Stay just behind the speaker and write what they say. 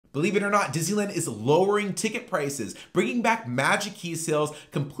Believe it or not, Disneyland is lowering ticket prices, bringing back Magic Key sales,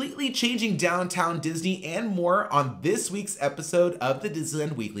 completely changing downtown Disney, and more on this week's episode of the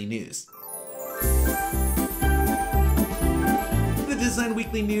Disneyland Weekly News. Disneyland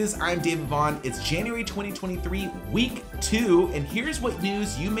Weekly News, I'm David Vaughn. It's January 2023, week 2, and here's what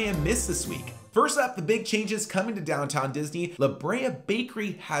news you may have missed this week. First up, the big changes coming to downtown Disney. La Brea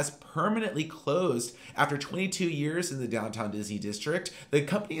Bakery has permanently closed after 22 years in the downtown Disney district. The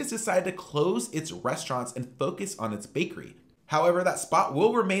company has decided to close its restaurants and focus on its bakery. However, that spot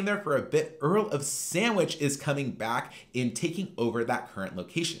will remain there for a bit. Earl of Sandwich is coming back and taking over that current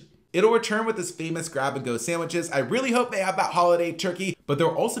location. It'll return with its famous grab-and-go sandwiches. I really hope they have that holiday turkey, but there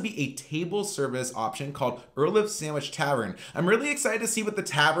will also be a table service option called Earl of Sandwich Tavern. I'm really excited to see what the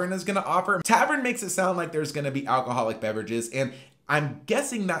tavern is gonna offer. Tavern makes it sound like there's gonna be alcoholic beverages, and I'm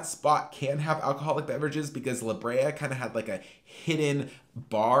guessing that spot can have alcoholic beverages because La Brea kind of had like a hidden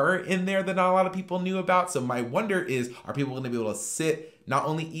bar in there that not a lot of people knew about. So my wonder is, are people gonna be able to sit, not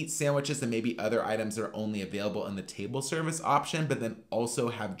only eat sandwiches and maybe other items that are only available in the table service option, but then also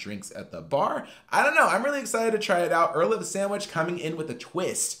have drinks at the bar? I don't know, I'm really excited to try it out. Earl of Sandwich coming in with a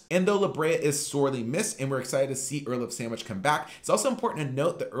twist. And though La Brea is sorely missed and we're excited to see Earl of Sandwich come back, it's also important to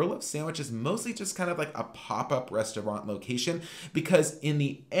note that Earl of Sandwich is mostly just kind of like a pop-up restaurant location, because in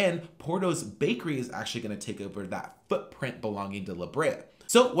the end, Porto's Bakery is actually gonna take over that footprint belonging to La Brea.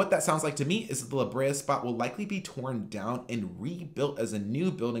 So what that sounds like to me is that the La Brea spot will likely be torn down and rebuilt as a new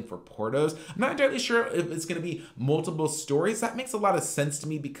building for Porto's. I'm not entirely sure if it's gonna be multiple stories. That makes a lot of sense to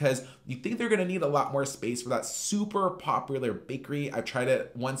me because you think they're gonna need a lot more space for that super popular bakery. I've tried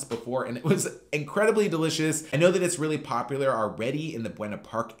it once before and it was incredibly delicious. I know that it's really popular already in the Buena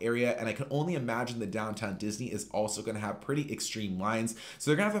Park area, and I can only imagine the downtown Disney is also gonna have pretty extreme lines. So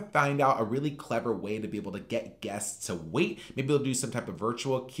they're gonna have to find out a really clever way to be able to get guests to wait. Maybe they'll do some type of virtual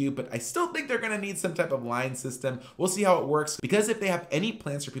queue, but I still think they're gonna need some type of line system. We'll see how it works, because if they have any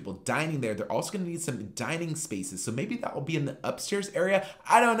plans for people dining there, they're also gonna need some dining spaces. So maybe that will be in the upstairs area.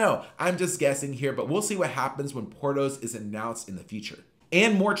 I don't know. I'm just guessing here, but we'll see what happens when Porto's is announced in the future.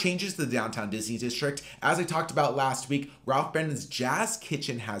 And more changes to the downtown Disney district. As I talked about last week, Ralph Brennan's Jazz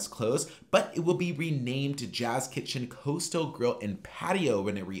Kitchen has closed, but it will be renamed to Jazz Kitchen Coastal Grill and Patio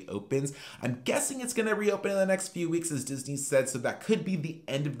when it reopens. I'm guessing it's gonna reopen in the next few weeks, as Disney said, so that could be the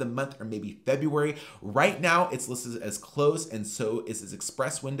end of the month or maybe February. Right now, it's listed as closed, and so is its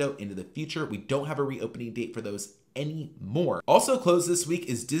express window into the future. We don't have a reopening date for those anymore. Also closed this week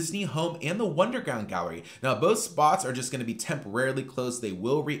is Disney Home and the Wonderground Gallery. Now both spots are just going to be temporarily closed. They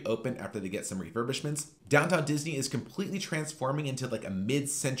will reopen after they get some refurbishments. Downtown Disney is completely transforming into like a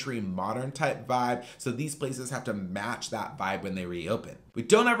mid-century modern type vibe, so these places have to match that vibe when they reopen. We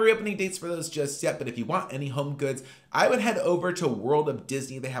don't have reopening dates for those just yet, but if you want any home goods, I would head over to World of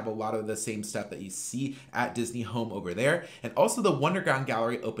Disney. They have a lot of the same stuff that you see at Disney Home over there. And also the Wonderground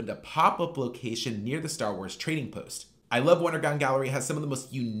Gallery opened a pop-up location near the Star Wars Trading Post. I love Wonderground Gallery. It has some of the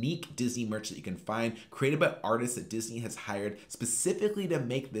most unique Disney merch that you can find, created by artists that Disney has hired specifically to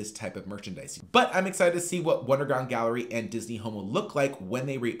make this type of merchandise. But I'm excited to see what Wonderground Gallery and Disney Home will look like when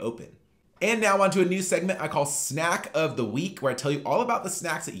they reopen. And now onto a new segment I call Snack of the Week, where I tell you all about the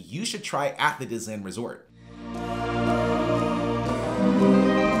snacks that you should try at the Disneyland Resort.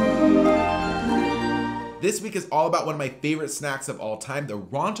 This week is all about one of my favorite snacks of all time, the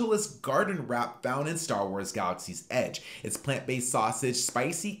Rontolis Garden Wrap found in Star Wars Galaxy's Edge. It's plant-based sausage,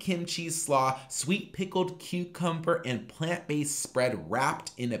 spicy kimchi slaw, sweet pickled cucumber, and plant-based spread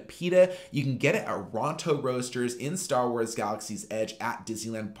wrapped in a pita. You can get it at Ronto Roasters in Star Wars Galaxy's Edge at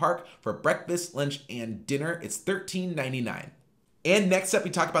Disneyland Park for breakfast, lunch, and dinner. It's $13.99. And next up,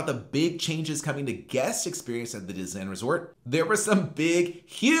 we talk about the big changes coming to guest experience at the Disneyland Resort. There were some big,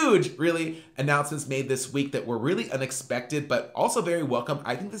 huge, really, announcements made this week that were really unexpected, but also very welcome.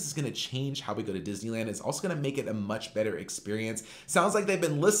 I think this is gonna change how we go to Disneyland. It's also gonna make it a much better experience. Sounds like they've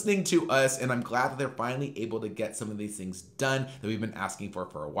been listening to us, and I'm glad that they're finally able to get some of these things done that we've been asking for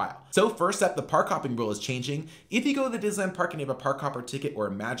a while. So first up, the park hopping rule is changing. If you go to the Disneyland Park and you have a park hopper ticket or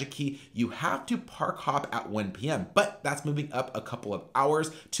a Magic Key, you have to park hop at 1 p.m., but that's moving up a couple of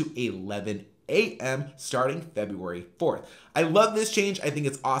hours to 11 a.m. starting February 4th. I love this change. I think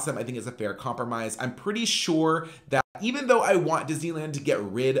it's awesome. I think it's a fair compromise. I'm pretty sure that Even though I want Disneyland to get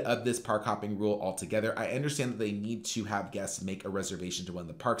rid of this park hopping rule altogether, I understand that they need to have guests make a reservation to one of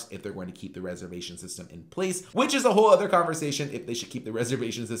the parks if they're going to keep the reservation system in place, which is a whole other conversation if they should keep the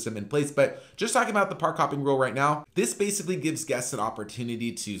reservation system in place. But just talking about the park hopping rule right now, this basically gives guests an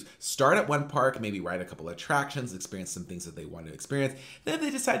opportunity to start at one park, maybe ride a couple of attractions, experience some things that they want to experience. Then if they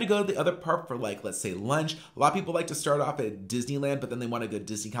decide to go to the other park for, like, let's say lunch. A lot of people like to start off at Disneyland, but then they want to go to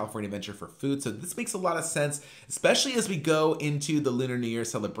Disney California Adventure for food. So this makes a lot of sense, especially as we go into the Lunar New Year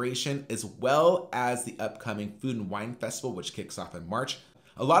celebration, as well as the upcoming Food and Wine Festival, which kicks off in March.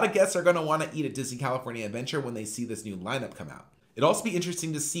 A lot of guests are going to want to eat at Disney California Adventure when they see this new lineup come out. It'll also be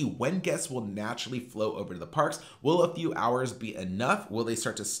interesting to see when guests will naturally flow over to the parks. Will a few hours be enough? Will they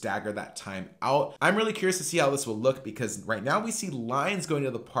start to stagger that time out? I'm really curious to see how this will look, because right now we see lines going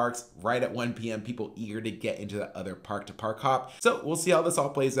to the parks right at 1 p.m. People eager to get into that other park to park hop. So we'll see how this all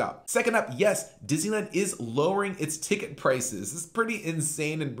plays out. Second up, yes, Disneyland is lowering its ticket prices. This is pretty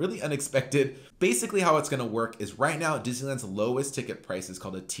insane and really unexpected. Basically how it's going to work is right now Disneyland's lowest ticket price is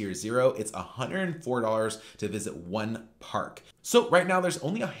called a tier 0. It's $104 to visit one park. So right now there's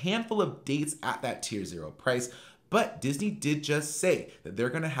only a handful of dates at that tier 0 price, but Disney did just say that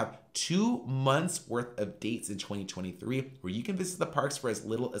they're going to have 2 months worth of dates in 2023 where you can visit the parks for as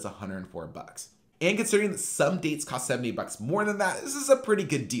little as $104. And considering that some dates cost $70 more than that, this is a pretty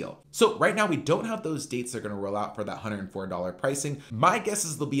good deal. So right now we don't have those dates that are going to roll out for that $104 pricing. My guess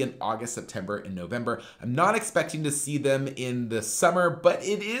is they'll be in August, September, and November. I'm not expecting to see them in the summer, but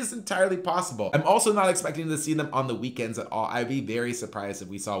it is entirely possible. I'm also not expecting to see them on the weekends at all. I'd be very surprised if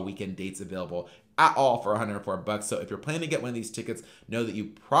we saw weekend dates available at all for $104. So if you're planning to get one of these tickets, know that you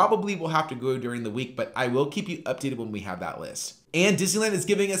probably will have to go during the week, but I will keep you updated when we have that list. And Disneyland is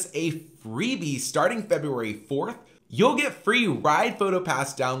giving us a freebie starting February 4th. You'll get free Ride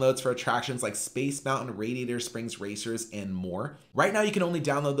Photopass downloads for attractions like Space Mountain, Radiator Springs Racers, and more. Right now, you can only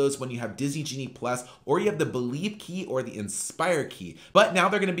download those when you have Disney Genie Plus, or you have the Believe key or the Inspire key. But now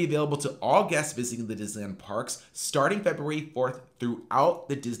they're going to be available to all guests visiting the Disneyland parks starting February 4th throughout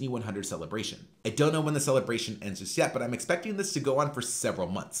the Disney 100 celebration. I don't know when the celebration ends just yet, but I'm expecting this to go on for several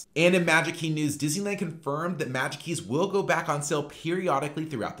months. And in Magic Key news, Disneyland confirmed that Magic Keys will go back on sale periodically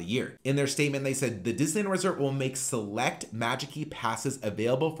throughout the year. In their statement, they said the Disneyland Resort will make select Magic Key passes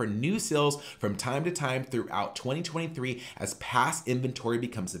available for new sales from time to time throughout 2023 as pass inventory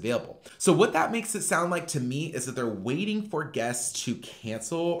becomes available. So what that makes it sound like to me is that they're waiting for guests to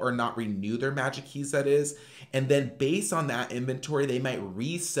cancel or not renew their Magic Keys, that is, and then based on that inventory, they might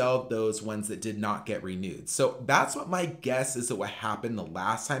resell those ones that did not get renewed. So that's what my guess is that what happened the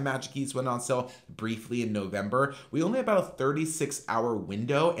last time Magic Keys went on sale briefly in November. We only had about a 36-hour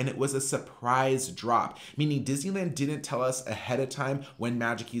window, and it was a surprise drop, meaning Disneyland didn't tell us ahead of time when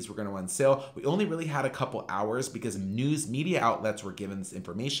Magic Keys were going to go on sale. We only really had a couple hours because news media outlets were given this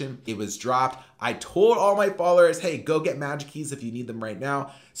information. It was dropped. I told all my followers, hey, go get Magic Keys if you need them right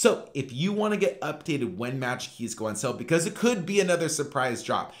now. So if you want to get updated when Magic Keys go on sale, because it could be another surprise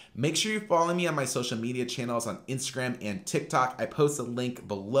drop, make sure you follow me on my social media channels on Instagram and TikTok. I post a link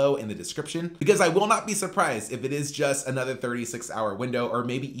below in the description, because I will not be surprised if it is just another 36-hour window, or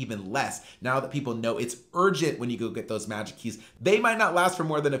maybe even less. Now that people know it's urgent when you go get those Magic Keys, they might not last for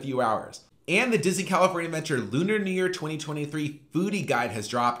more than a few hours. And the Disney California Adventure Lunar New Year 2023 foodie guide has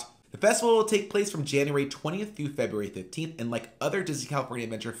dropped. The festival will take place from January 20th through February 15th, and like other Disney California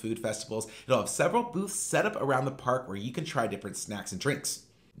Adventure food festivals, it'll have several booths set up around the park where you can try different snacks and drinks.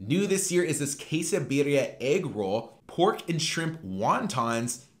 New this year is this quesadilla egg roll, pork and shrimp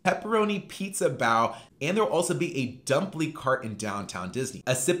wontons, pepperoni pizza bao, and there will also be a dumpling cart in downtown Disney.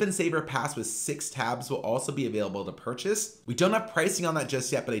 A sip and savor pass with 6 tabs will also be available to purchase. We don't have pricing on that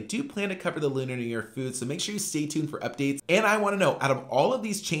just yet, but I do plan to cover the Lunar New Year food, so make sure you stay tuned for updates. And I want to know, out of all of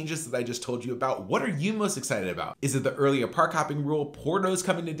these changes that I just told you about, what are you most excited about? Is it the earlier park hopping rule, Porto's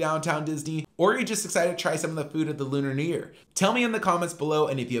coming to downtown Disney, or are you just excited to try some of the food at the Lunar New Year? Tell me in the comments below,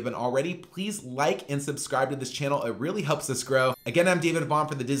 and if you haven't already, please like and subscribe to this channel. It really helps us grow. Again, I'm David Vaughn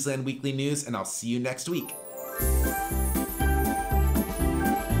for the Disneyland Weekly News, and I'll see you next week.